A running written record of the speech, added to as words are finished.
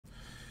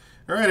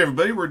All right,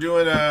 everybody, we're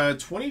doing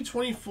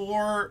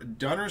 2024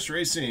 Donruss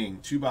Racing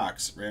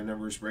 2-box random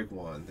numbers break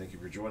 1. Thank you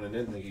for joining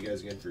in. Thank you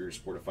guys again for your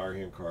support of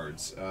Firehand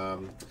cards.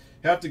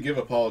 Have to give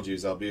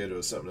apologies, albeit it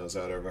was something that was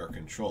out of our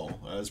control.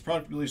 This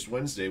product released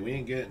Wednesday. We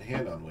didn't get it in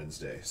hand on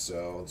Wednesday,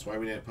 so that's why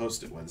we didn't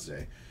post it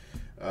Wednesday.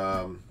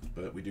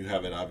 But we do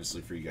have it,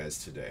 obviously, for you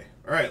guys today.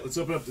 All right, let's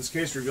open up this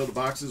case, reveal the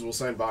boxes. We'll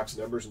sign box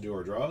numbers and do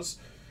our draws.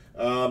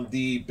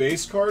 The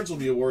base cards will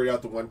be awarded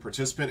out to one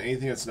participant.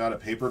 Anything that's not a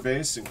paper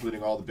base,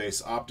 including all the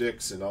base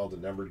optics and all the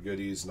numbered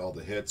goodies and all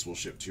the hits, will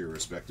ship to your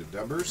respective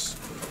numbers.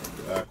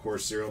 Of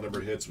course, serial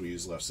numbered hits, we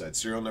use left side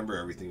serial number.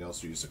 Everything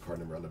else, we use a card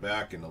number on the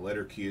back. And the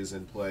letter key is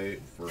in play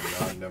for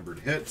non-numbered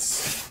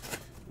hits,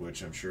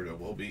 which I'm sure there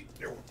will be.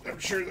 In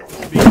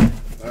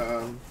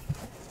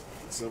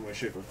some way,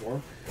 shape, or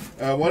form.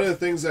 One of the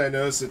things that I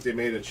noticed that they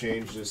made a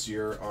change this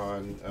year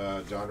on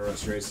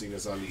Donruss Racing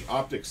is on the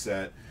optic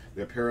set.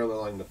 They're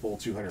paralleling the full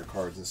 200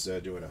 cards instead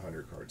of doing a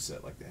 100 card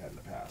set like they had in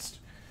the past.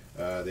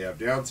 They have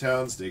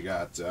downtowns, they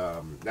got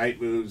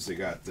night moves, they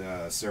got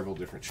several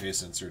different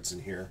chase inserts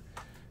in here.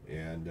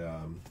 And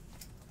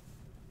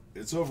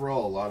it's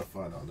overall a lot of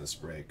fun on this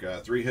break.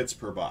 3 hits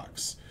per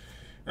box.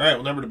 All right,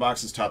 we'll number the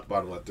boxes top to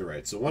bottom, left to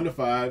right. So 1 to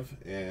 5,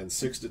 and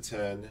 6 to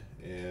 10,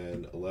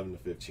 and 11 to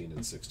 15,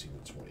 and 16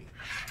 to 20.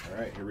 All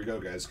right, here we go,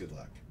 guys. Good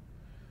luck.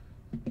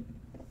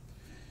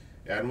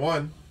 And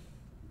 1,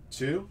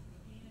 2,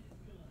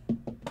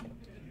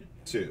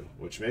 2,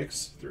 which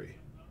makes 3.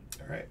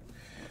 All right.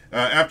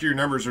 After your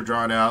numbers are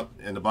drawn out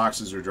and the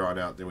boxes are drawn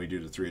out, then we do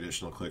the 3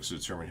 additional clicks to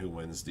determine who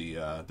wins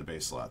the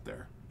base slot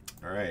there.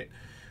 All right.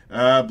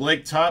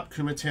 Blake top,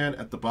 Kumatan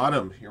at the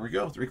bottom. Here we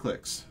go. 3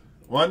 clicks.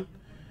 1,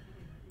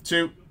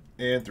 2,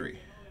 and 3.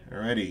 All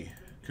righty.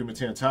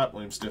 Kumatan top,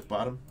 William Stiff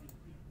bottom.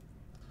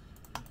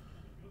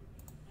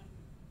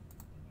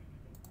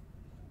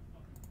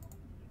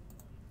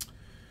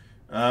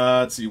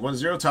 Let's see. 1,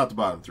 0 top to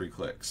bottom. 3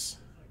 clicks.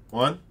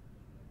 1,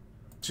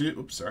 2,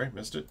 oops, sorry,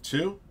 missed it.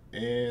 2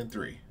 and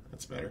 3.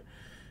 That's better.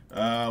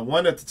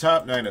 1 at the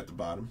top, 9 at the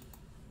bottom.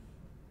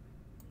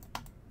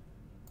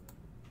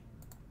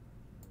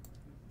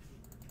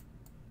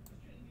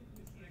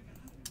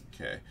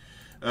 Okay.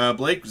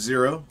 Blake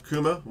 0,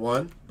 Kuma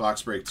 1,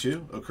 box break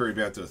 2, Okuri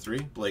Banto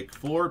 3, Blake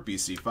 4,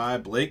 BC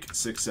 5, Blake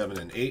 6, 7,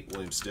 and 8,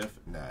 William Stiff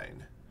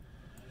 9.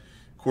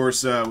 Of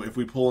course, if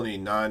we pull any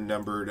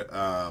non-numbered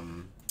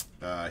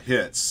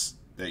hits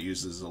that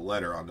uses a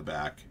letter on the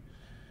back,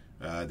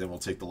 then we'll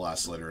take the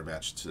last letter and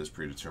match it to this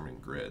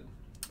predetermined grid.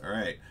 All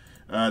right.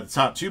 The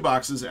top 2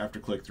 boxes after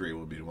click 3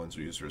 will be the ones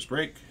we use for this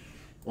break.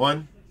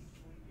 1,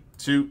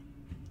 2,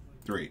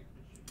 3.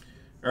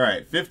 All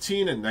right,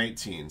 15 and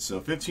 19. So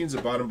 15 is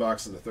the bottom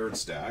box in the 3rd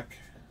stack.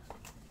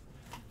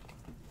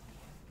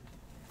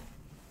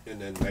 And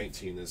then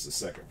 19 is the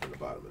 2nd from the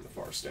bottom in the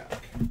far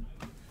stack.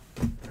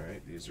 All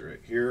right, these are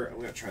right here.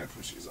 I'm going to try and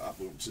push these off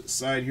over to the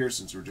side here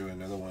since we're doing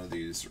another one of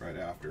these right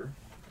after.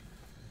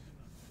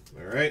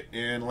 All right,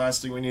 and the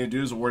last thing we need to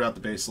do is award out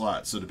the base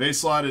slot. So the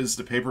base slot is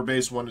the paper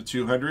base 1 to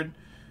 200.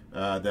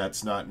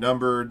 That's not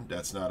numbered.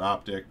 That's not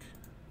optic.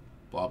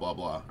 Blah, blah,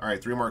 blah. All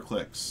right, 3 more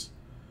clicks.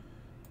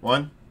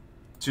 1,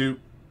 2,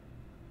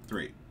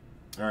 3.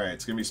 All right,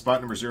 it's going to be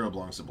spot number 0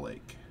 belongs to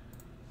Blake.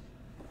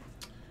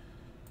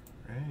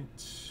 All right.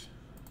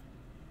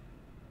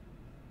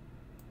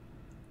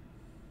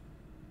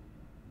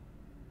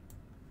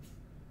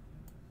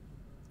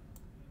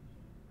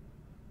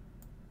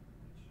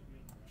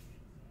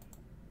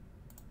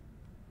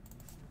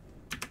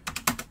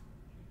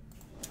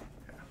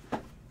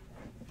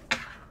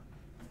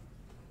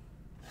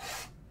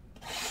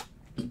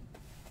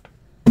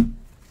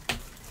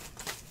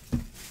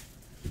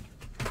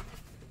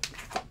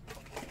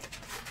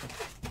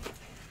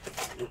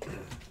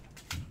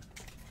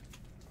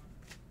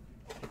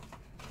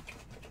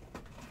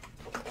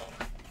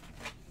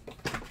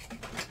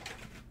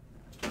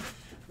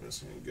 I'm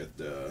just going to get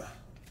the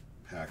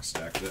pack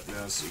stacked up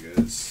now so you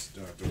guys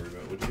don't have to worry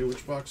about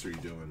which box are you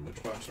doing,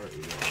 which box aren't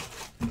you doing.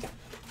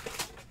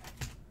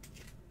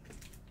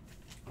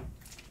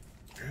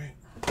 All right.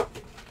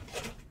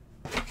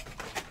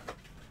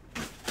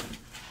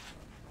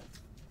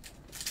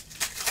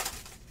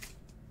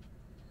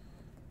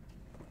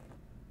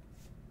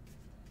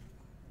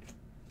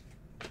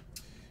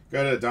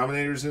 Got a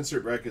Dominators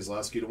insert, Brett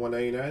Keselowski to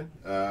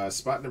 199.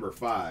 Spot number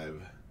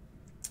 5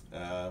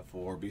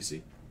 for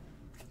BC.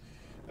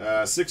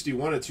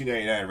 61 to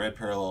 299, red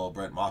parallel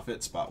Brett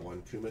Moffitt, spot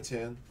 1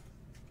 Kumatan.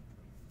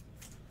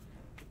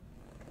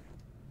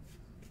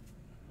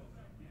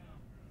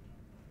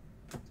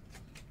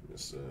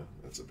 That's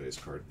a base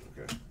card.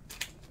 Okay.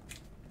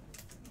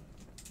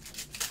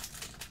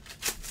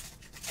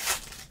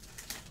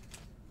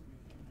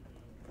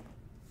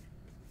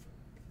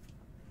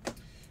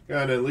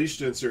 Got an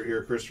Unleashed insert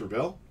here, Christopher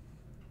Bell.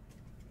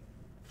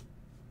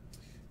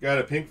 Got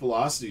a Pink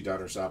Velocity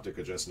Donruss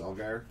Optica, Justin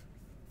Allgaier.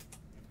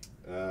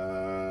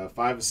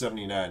 5 of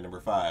 79, number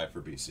 5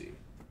 for BC.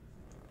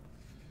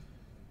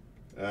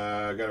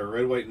 Got a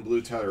red, white, and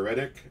blue Tyler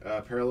Reddick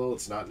parallel.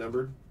 It's not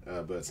numbered.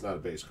 but it's not a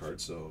base card,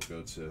 so I'll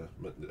go to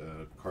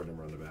card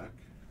number on the back.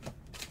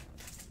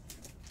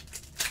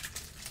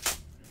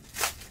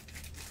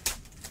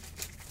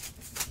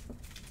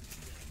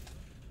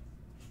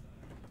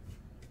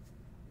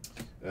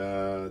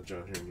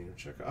 John Hunter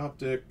Nemechek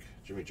Optic,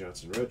 Jimmy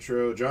Johnson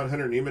Retro, John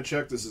Hunter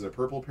Nemechek. This is a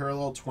purple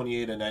parallel,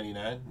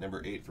 28/99,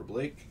 number 8 for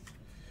Blake.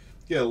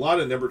 Yeah, a lot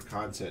of numbered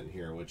content in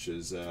here, which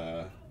is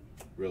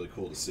really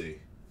cool to see.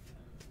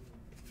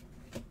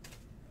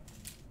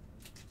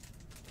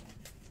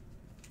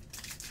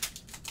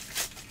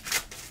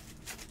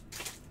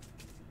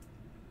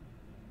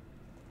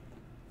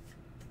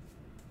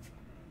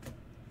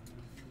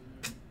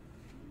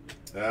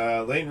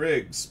 Lane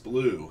Riggs,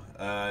 blue,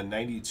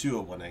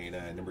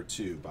 92/199, number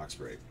 2, box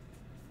break.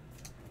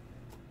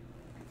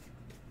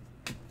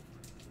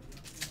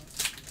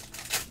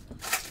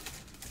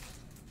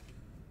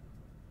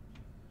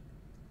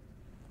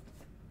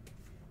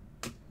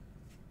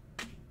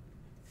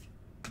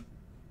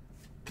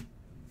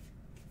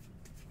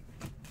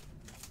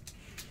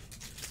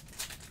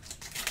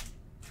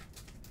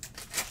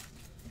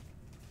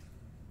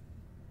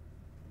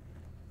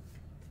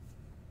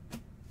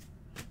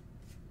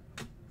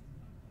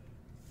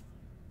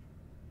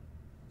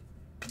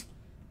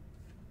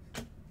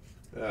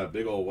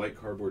 Big old white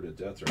cardboard to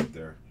death right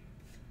there.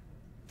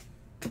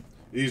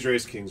 These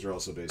Race Kings are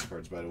also base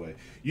cards, by the way.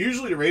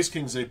 Usually the Race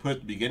Kings they put at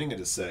the beginning of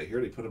the set. Here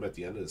they put them at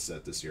the end of the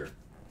set this year.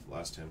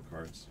 Last 10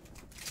 cards.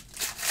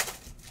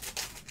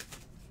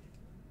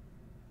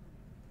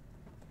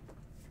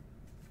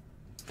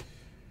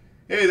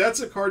 Hey, that's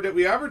a card that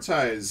we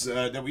advertise,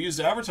 that we used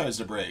to advertise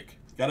the break.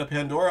 Got a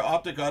Pandora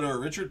Optic Auto of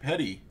Richard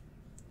Petty.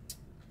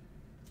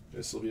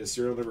 This will be a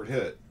serial numbered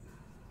hit.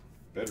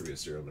 Better be a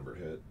serial numbered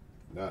hit.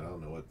 No, I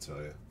don't know what to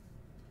tell you.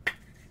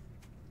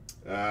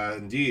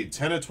 Indeed,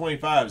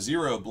 10/25,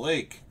 0,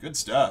 Blake. Good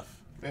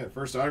stuff. Man,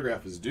 first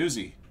autograph is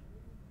doozy.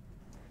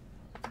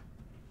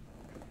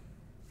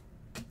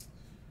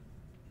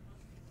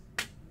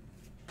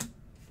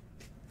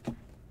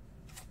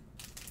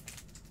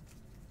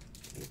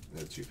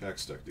 Got 2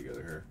 packs stuck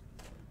together here.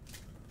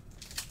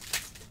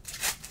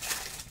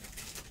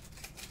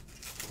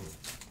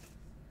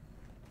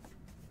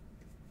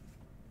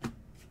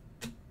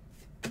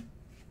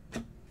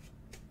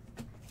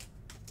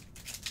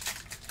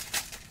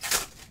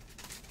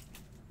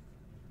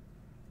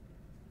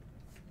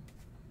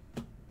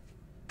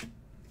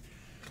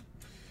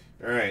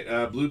 All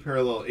right, blue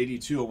parallel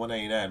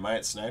 82/199,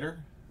 Myatt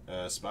Snyder,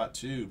 spot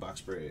 2, box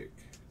break.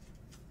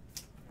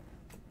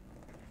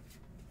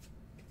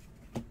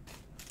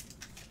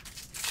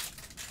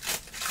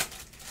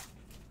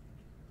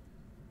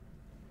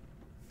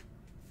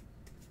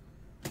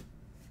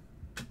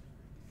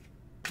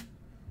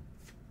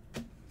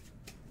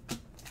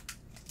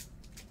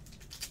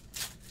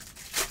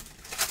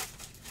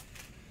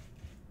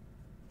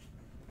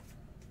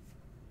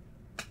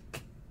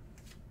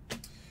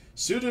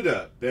 Suited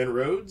Up, Ben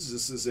Rhodes.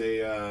 This is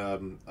a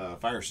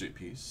fire suit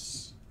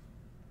piece.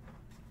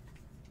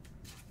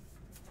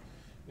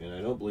 And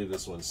I don't believe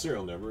this one's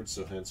serial numbered,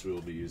 so hence we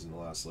will be using the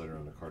last letter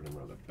on the card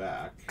number on the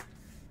back,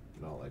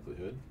 in all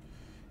likelihood.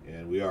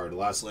 And we are, the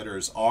last letter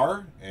is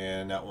R,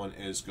 and that one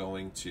is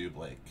going to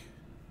Blake.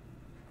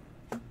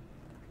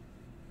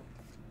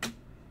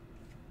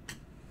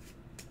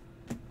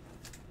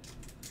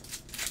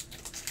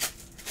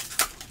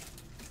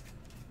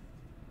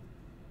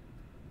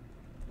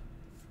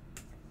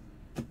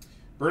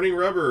 Burning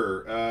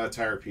Rubber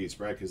tire piece,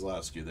 Brad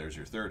Keselowski. There's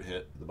your third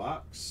hit of the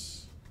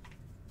box.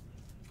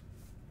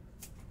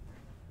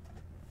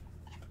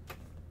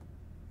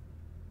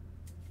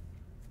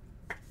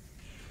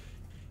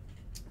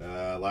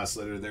 Last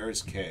letter there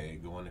is K,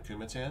 going to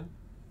Kumatan.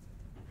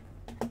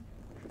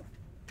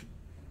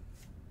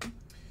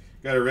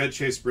 Got a red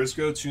Chase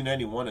Briscoe,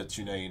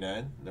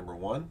 291/299, number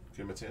 1,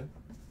 Kumatan.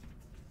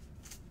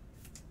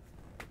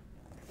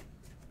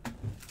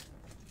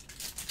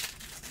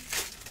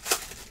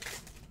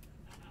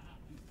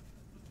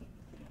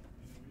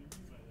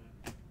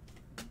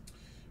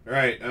 All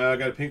right,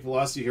 got a pink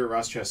velocity here,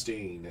 Ross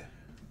Chastain.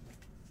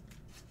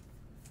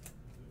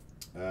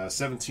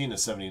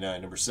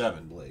 17/79, number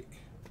 7, Blake.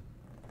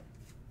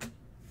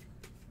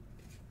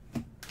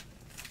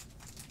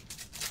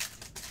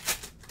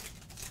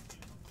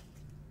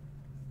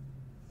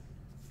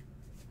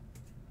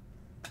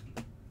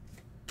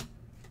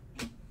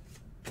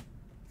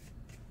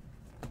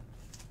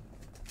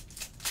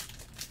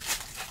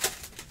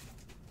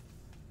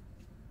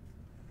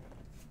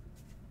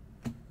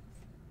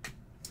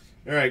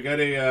 All right, got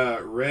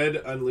a red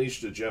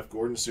Unleashed to Jeff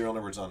Gordon. Serial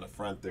number's on the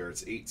front there.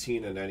 It's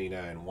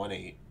 18/99,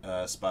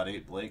 1/8, spot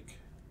 8, Blake.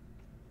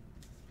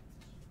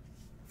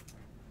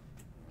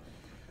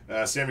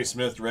 Sammy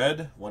Smith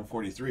red,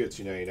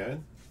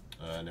 143/299,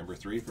 number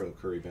 3 for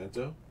Curry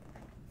Bento.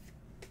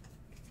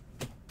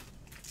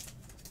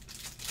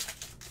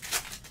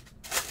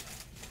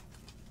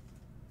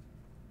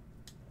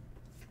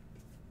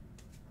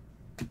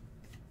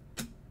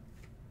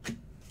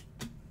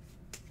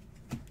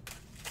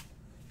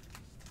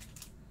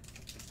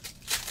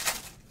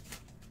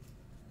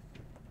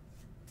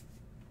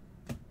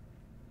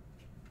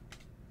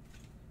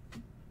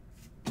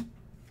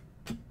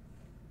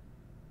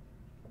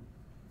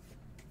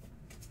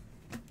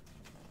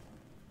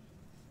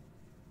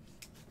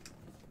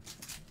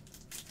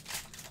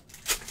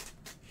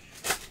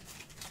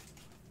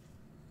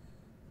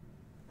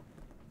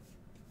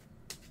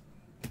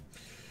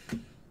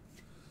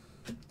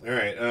 All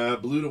right,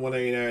 blue to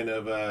 199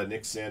 of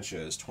Nick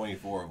Sanchez,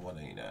 24 of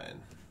 199.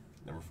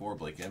 Number 4,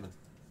 Blake Emmon.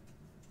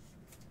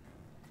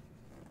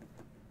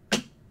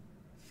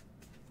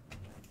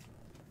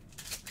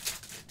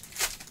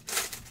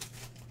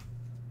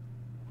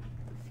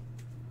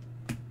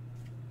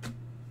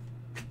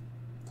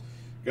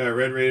 Got a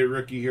red rated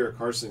rookie here,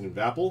 Carson and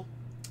Vappel.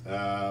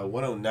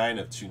 109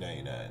 of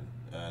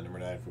 299. Number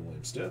 9 from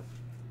William Stiff.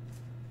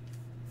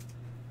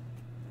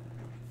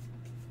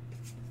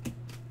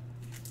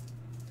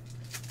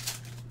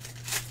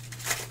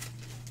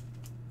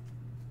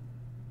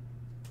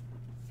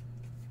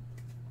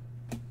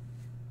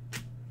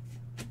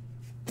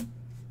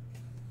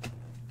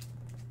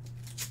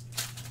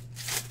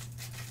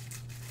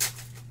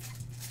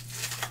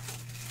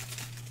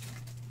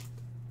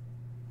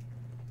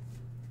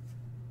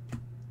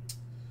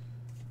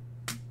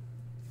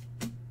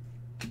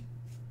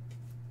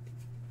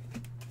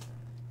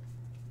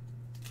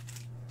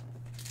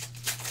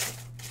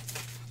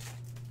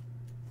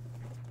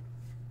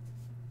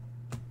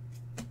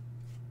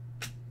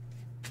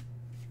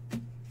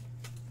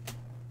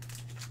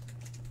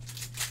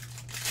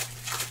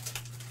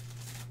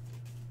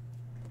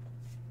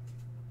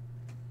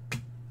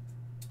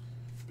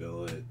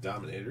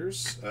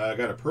 Dominators. I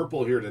got a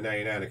purple here to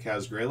 99 of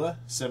Kaz Grela,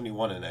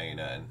 71 and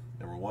 99.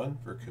 Number 1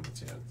 for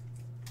Kumatan.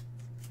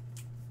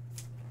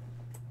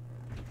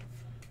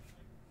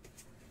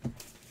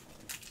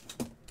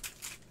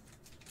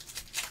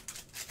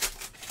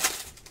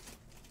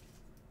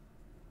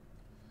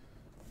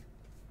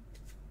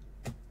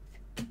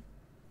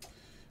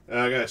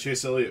 I got a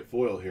Chase Elliott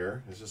foil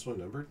here. Is this one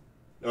numbered?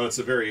 Oh, it's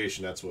a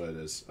variation. That's what it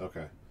is.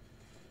 Okay.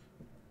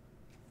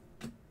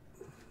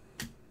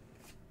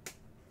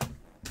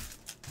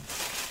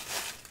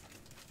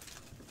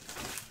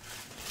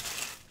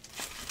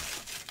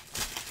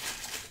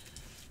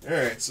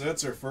 Alright, so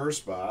that's our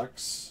first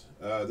box.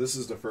 This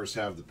is the first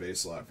half of the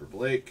base lot for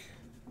Blake.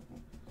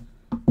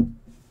 The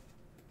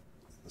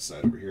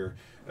side over here.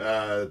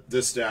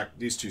 This stack,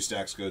 these two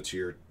stacks go to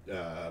your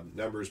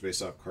numbers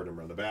based off card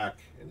number on the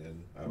back, and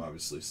then I've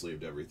obviously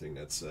sleeved everything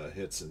that's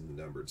hits and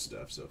numbered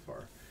stuff so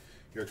far.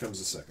 Here comes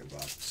the second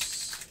box.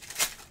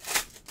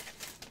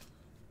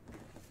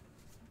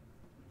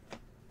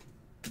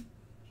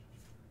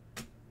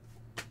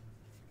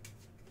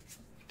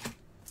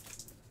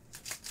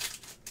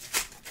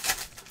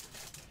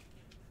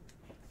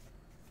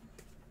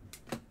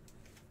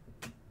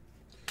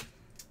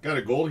 Got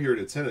a gold here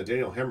to 10 of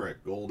Daniel Hemrick.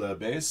 Gold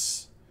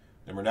base.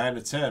 Number 9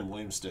 to 10,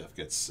 William Stiff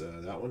gets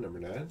that one, number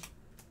 9.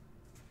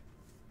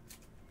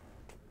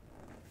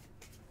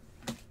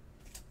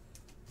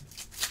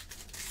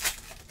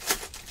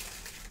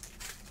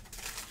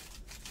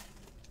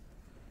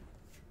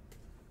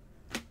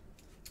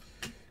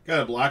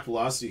 Got a Black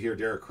Velocity here,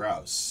 Derek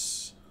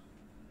Krause.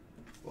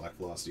 Black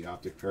Velocity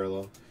Optic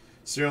Parallel.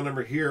 Serial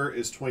number here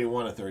is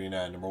 21 of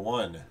 39. Number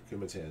 1,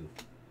 Kumatan.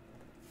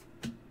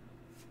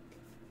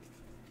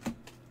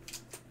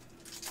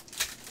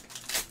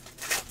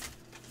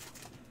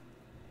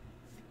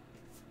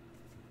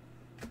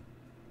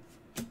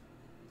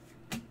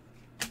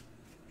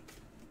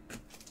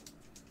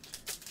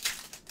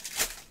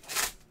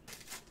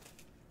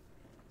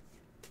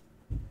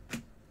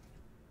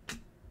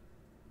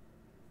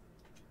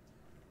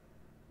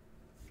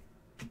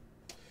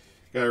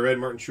 Got a red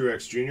Martin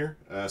Truex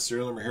Jr.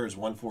 Serial number here is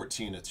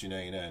 114 of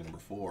 299. Number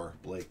 4,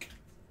 Blake.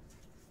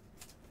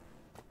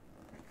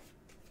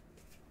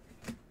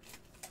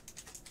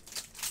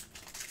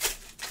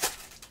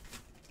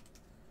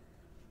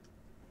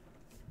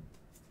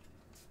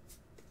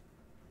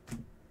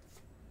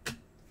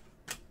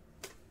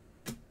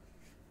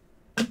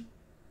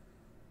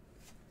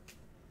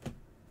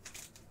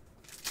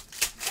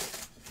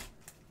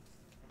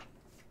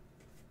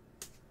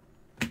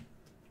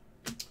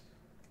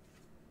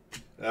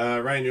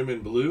 Ryan Newman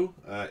blue,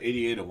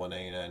 88 of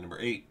 199. Number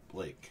 8,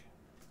 Blake.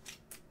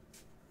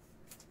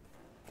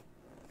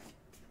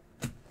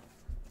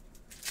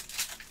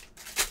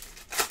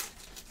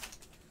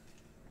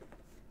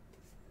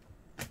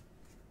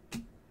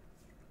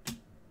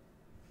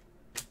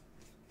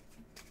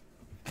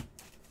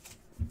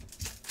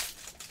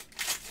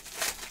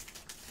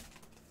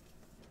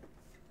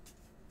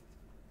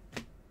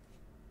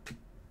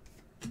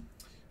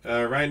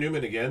 Ryan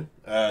Newman again,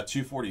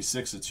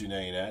 246 of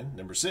 299.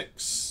 Number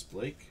 6,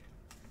 Blake.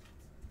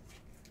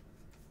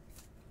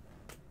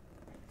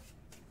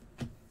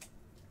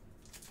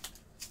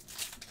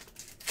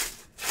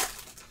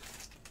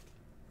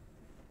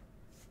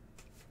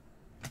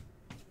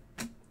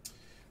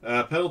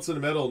 Pedal to the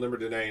Metal, number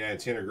to 99,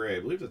 Tanner Gray. I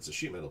believe that's a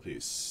sheet metal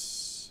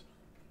piece.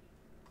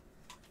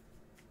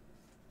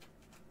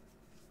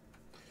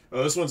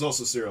 Oh, this one's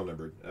also serial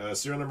numbered.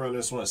 Serial number on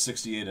this one is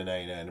 68 of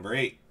 99. Number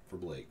 8 for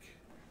Blake.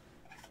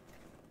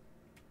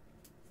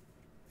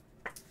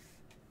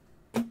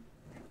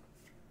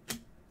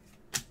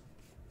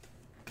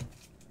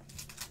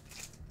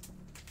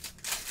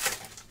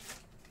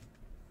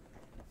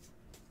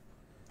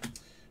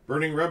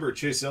 Burning Rubber,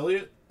 Chase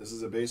Elliott. This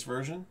is a base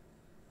version.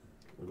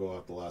 We'll go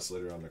off the last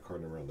letter on the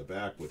card number on the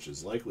back, which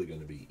is likely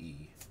going to be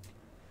E.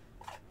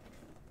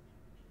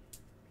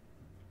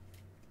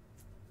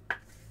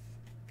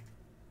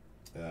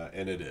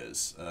 And it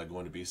is.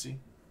 Going to BC.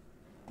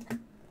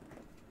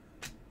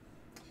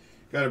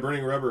 Got a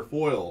Burning Rubber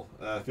foil,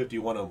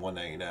 51 of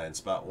 199,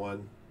 spot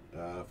 1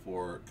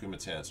 for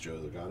Kumatan's Joe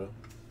Logano.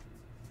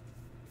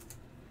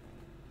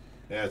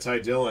 Ty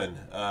Dillon,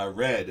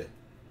 red,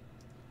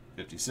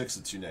 56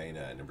 of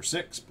 299, number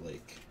 6,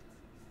 Blake.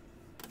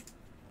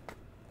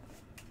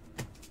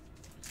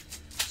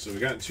 So we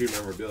got 2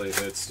 memorabilia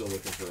hits, still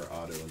looking for an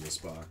auto in this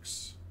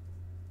box.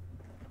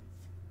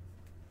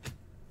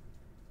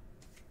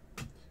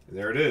 And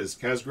there it is,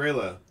 Kaz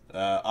Grela,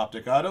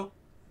 Optic Auto.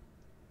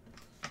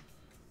 I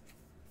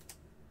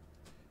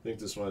think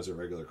this one has a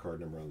regular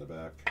card number on the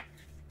back.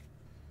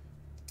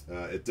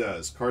 It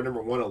does. Card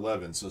number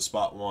 111, so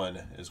spot 1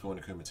 is going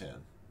to Kumatan.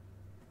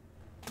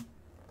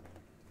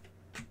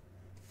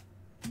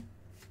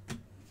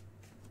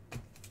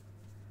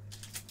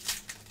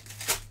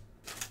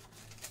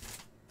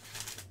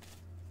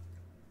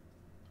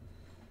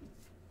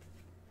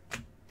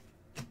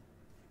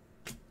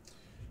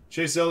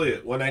 Chase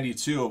Elliott,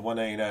 192 of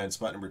 199,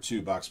 spot number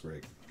 2, box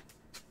break.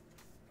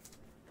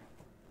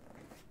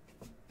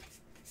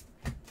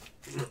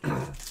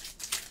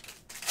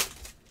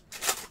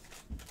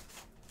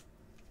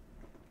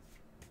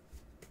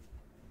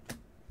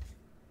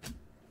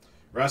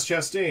 Ross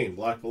Chastain,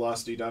 Black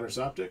Velocity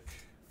Donruss Optic.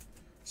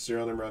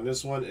 Serial number on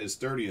this one is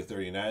 30 of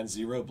 39,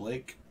 0,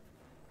 Blake.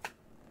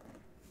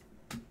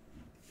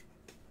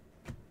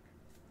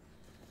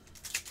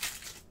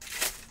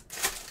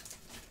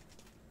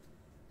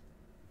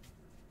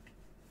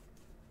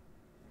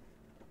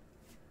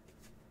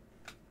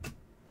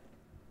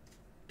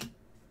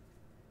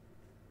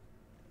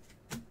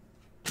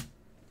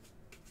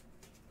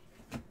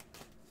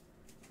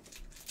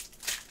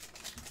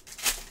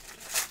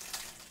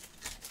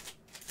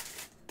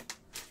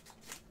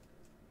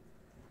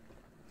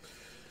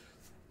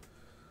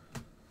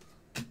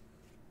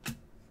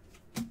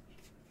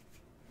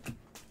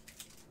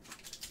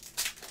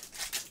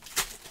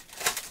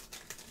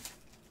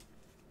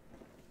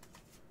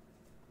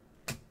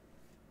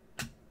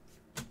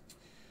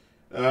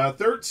 Uh,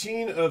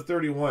 13 of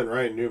 31,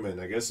 Ryan Newman.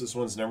 I guess this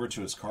one's numbered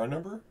to his car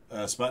number.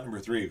 Spot number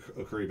 3,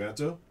 Okuri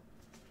Bento.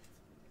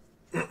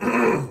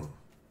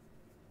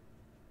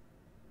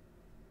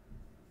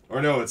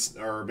 Or no,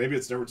 or maybe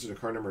it's numbered to the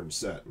car number in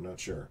set. I'm not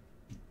sure.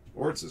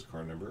 Or it's his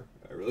car number.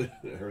 I really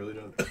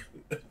don't,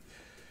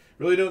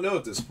 really don't know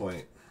at this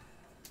point.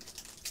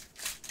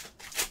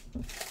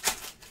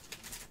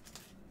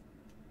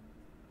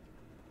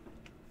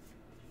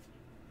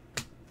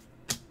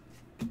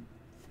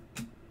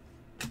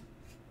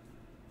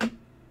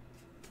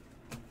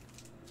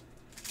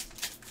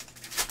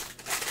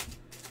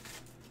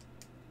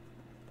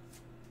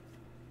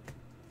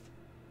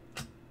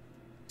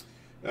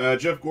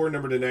 Jeff Gordon,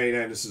 number to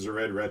 99. This is a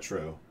red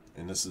retro.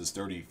 And this is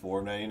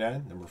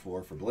 34.99, number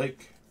 4 for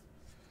Blake.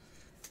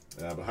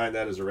 Behind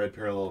that is a red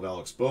parallel of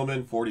Alex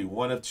Bowman,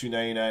 41 of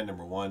 299,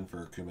 number 1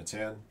 for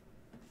Kumatan.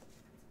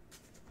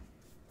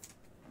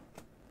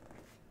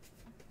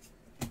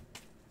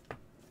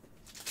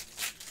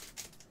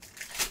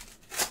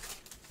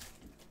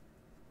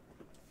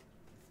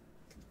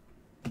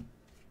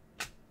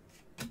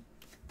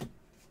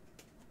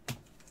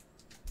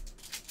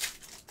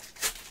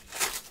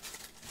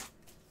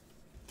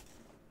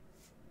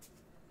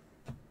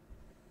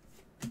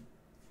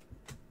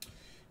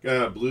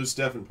 Got blue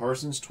Stephen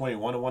Parsons,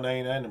 21 of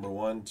 199, number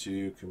 1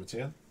 to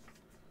Kumatan.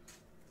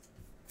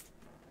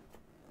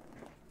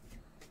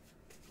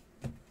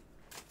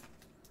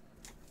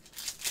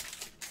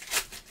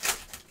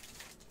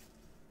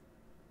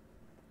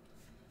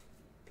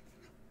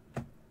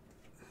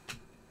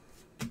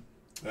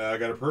 I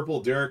got a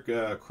purple Derek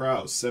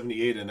Krause,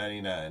 78 of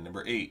 99,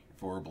 number 8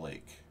 for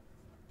Blake.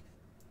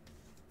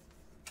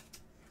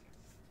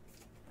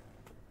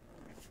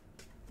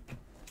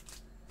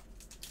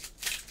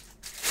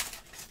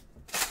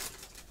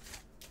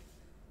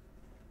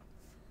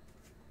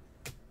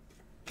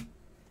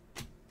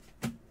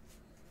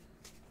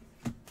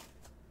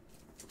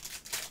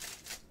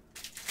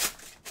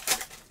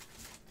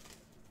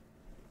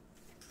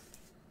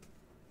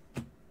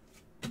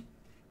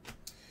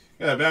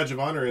 Got a badge of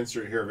honor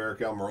insert here of Eric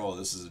Almirola.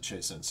 This is a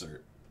chase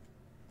insert.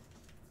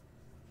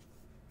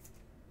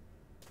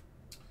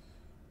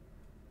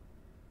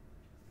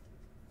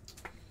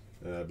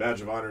 Badge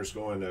of honor is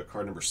going to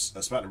card number,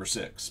 spot number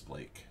 6,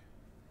 Blake.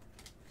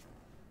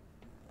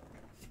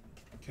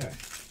 Okay.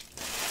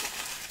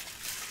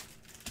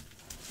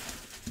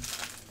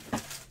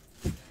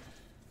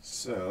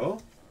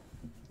 So,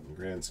 in the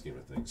grand scheme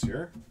of things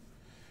here.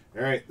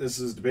 All right, this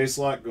is the base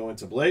lot going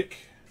to Blake.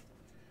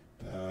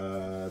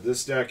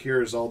 This stack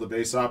here is all the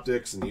base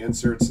optics and the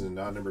inserts and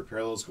the non-numbered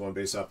parallels going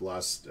based off the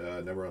last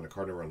number on the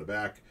card number on the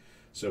back.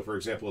 So, for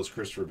example, as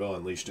Christopher Bell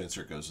Unleashed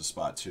insert goes to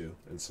spot 2,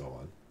 and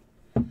so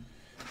on.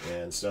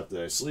 And stuff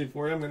that I sleeve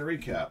for you, I'm going to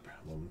recap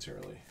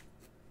momentarily.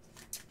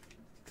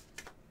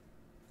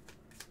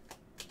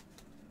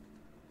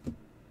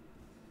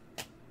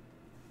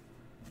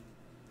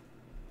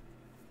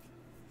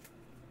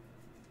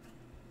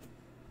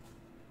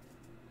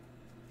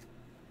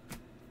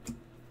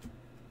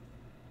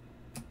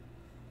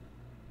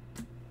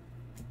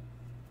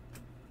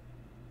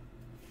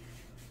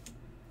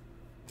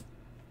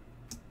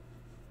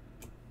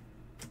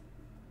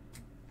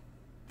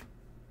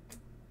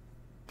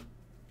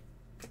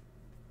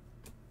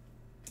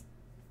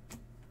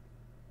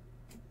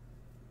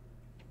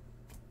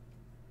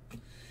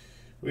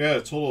 We had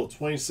a total of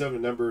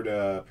 27 numbered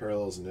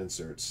parallels and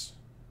inserts.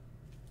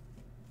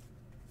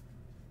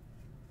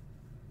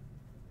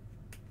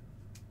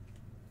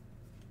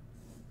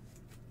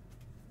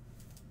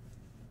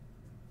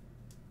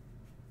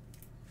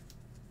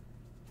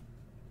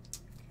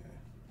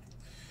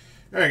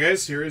 All right,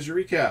 guys, here is your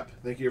recap.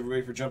 Thank you,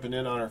 everybody, for jumping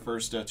in on our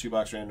first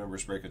two-box random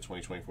numbers break of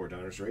 2024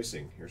 Donruss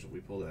Racing. Here's what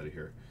we pulled out of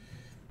here.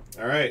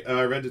 All right,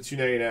 red to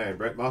 299.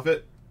 Brett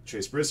Moffitt,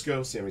 Chase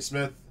Briscoe, Sammy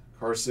Smith,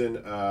 Carson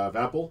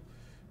Vappel,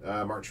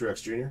 Martin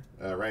Truex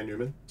Jr., Ryan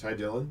Newman, Ty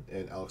Dillon,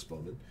 and Alex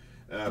Bowman.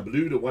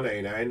 Blue to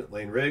 199.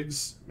 Lane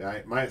Riggs,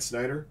 Myatt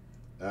Snyder,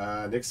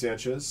 Nick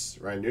Sanchez,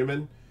 Ryan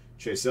Newman,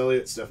 Chase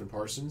Elliott, Stephen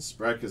Parsons,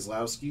 Brad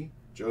Keselowski,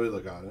 Joey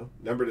Logano.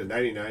 Number to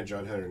 99.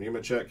 John Hunter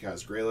Nemechek,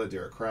 Kaz Grela,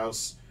 Derek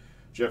Kraus,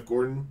 Jeff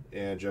Gordon,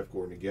 and Jeff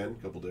Gordon again.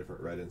 A couple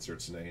different red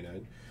inserts to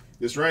 99.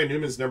 This Ryan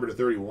Newman's number to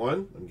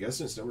 31. I'm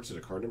guessing it's number to the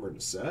card number in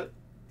the set.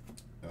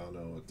 I don't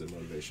know what the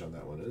motivation on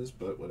that one is,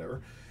 but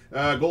whatever.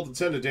 Gold to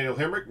 10 to Daniel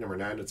Hemrick, number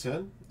 9 to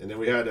 10. And then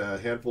we had a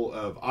handful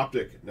of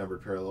optic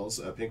numbered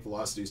parallels. Pink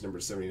Velocities, number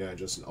 79,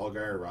 Justin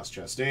Allgaier and Ross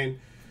Chastain.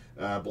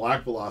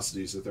 Black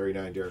Velocities to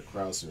 39, Derek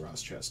Kraus and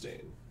Ross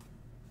Chastain.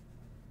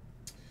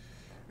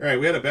 All right,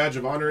 we had a Badge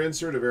of Honor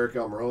insert of Eric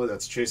Almirola.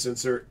 That's Chase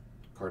insert.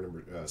 Card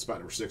number, spot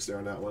number 6 there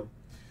on that one.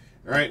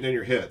 All right, and then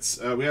your hits.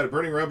 We had a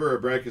Burning Rubber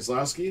of Brad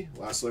Keselowski.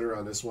 Last letter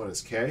on this one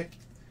is K.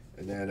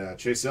 And then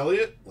Chase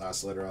Elliott.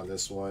 Last letter on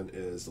this one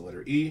is the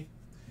letter E.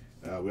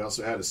 We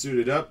also had a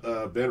Suited Up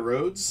Ben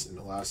Rhodes. And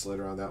the last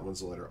letter on that one's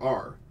the letter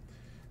R.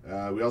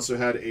 We also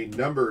had a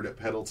numbered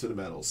Pedal to the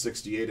Metal.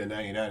 68 and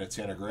 99 at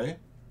Tanner Gray.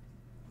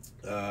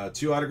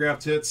 2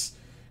 autographed hits.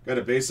 Got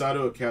a base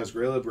auto of Kaz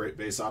Grela,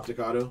 base optic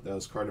auto. That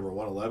was card number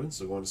 111,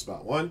 so going to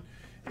spot 1.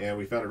 And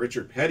we found a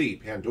Richard Petty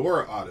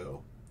Pandora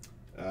auto.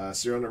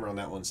 Serial number on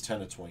that one's 10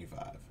 to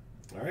 25.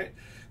 All right.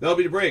 That'll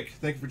be the break.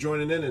 Thank you for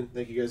joining in, and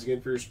thank you guys again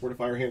for your support of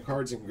Firehand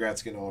Cards, and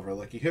congrats again to all of our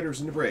lucky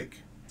hitters in the break.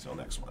 Until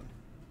next one.